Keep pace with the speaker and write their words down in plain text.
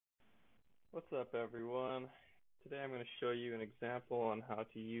What's up, everyone? Today I'm going to show you an example on how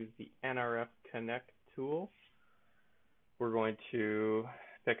to use the nRFConnect tool. We're going to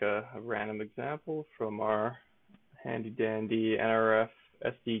pick a random example from our handy-dandy NRF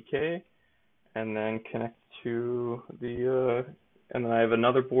SDK and then connect to and then I have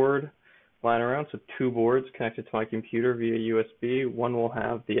another board lying around, so two boards connected to my computer via USB. One will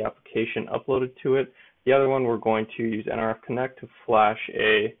have the application uploaded to it. The other one we're going to use nRFConnect to flash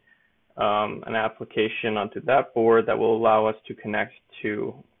an application onto that board that will allow us to connect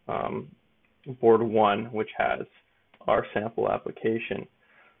to board 1, which has our sample application.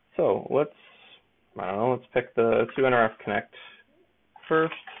 So let's pick the nRFConnect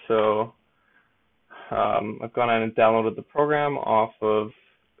first. So I've gone on and downloaded the program off of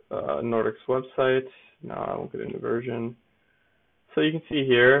Nordic's website. Now I won't get into version. So you can see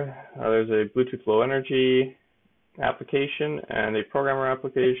here there's a Bluetooth Low Energy application and a programmer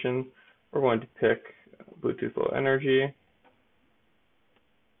application. We're going to pick Bluetooth Low Energy.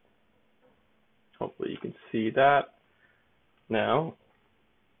 Hopefully you can see that. Now,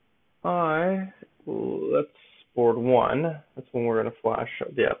 that's board 1. That's when we're going to flash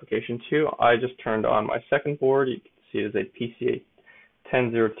the application to. I just turned on my second board. You can see it is a PCA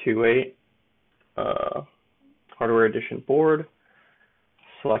 10028 hardware edition board.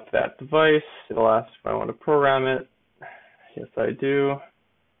 Select that device. It'll ask if I want to program it. Yes, I do.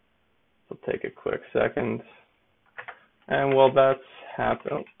 It'll take a quick second. And while that's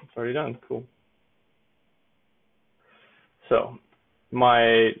happened, oh, it's already done. Cool. So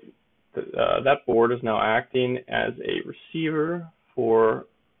that board is now acting as a receiver for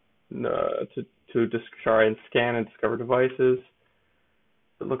to try and scan and discover devices.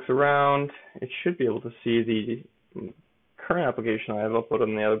 It looks around. It should be able to see the current application I have uploaded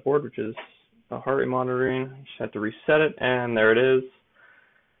on the other board, which is heart rate monitoring. I just had to reset it, and there it is.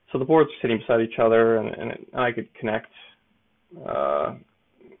 So the boards are sitting beside each other, and I could connect to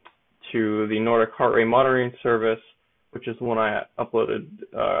the Nordic heart rate monitoring service, which is the one I uploaded,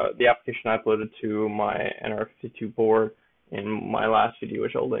 the application I uploaded to my nRF52 board in my last video,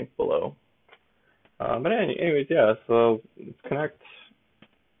 which I'll link below. But anyways, yeah, so let's connect.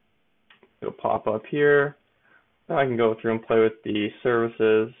 It'll pop up here. Now I can go through and play with the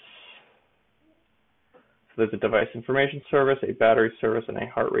services. So there's a device information service, a battery service, and a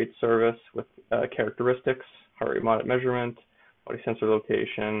heart rate service with characteristics, heart rate measurement, body sensor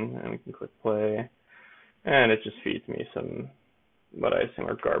location, and we can click play. And it just feeds me some, what I assume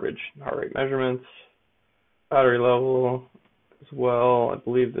are garbage heart rate measurements. Battery level as well. I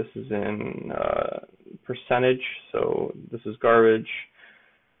believe this is in percentage, so this is garbage.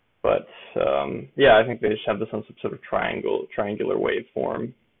 But yeah, I think they just have this on some sort of triangular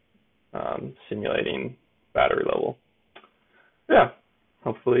waveform simulating battery level. Yeah,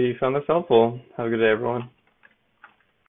 hopefully you found this helpful. Have a good day, everyone.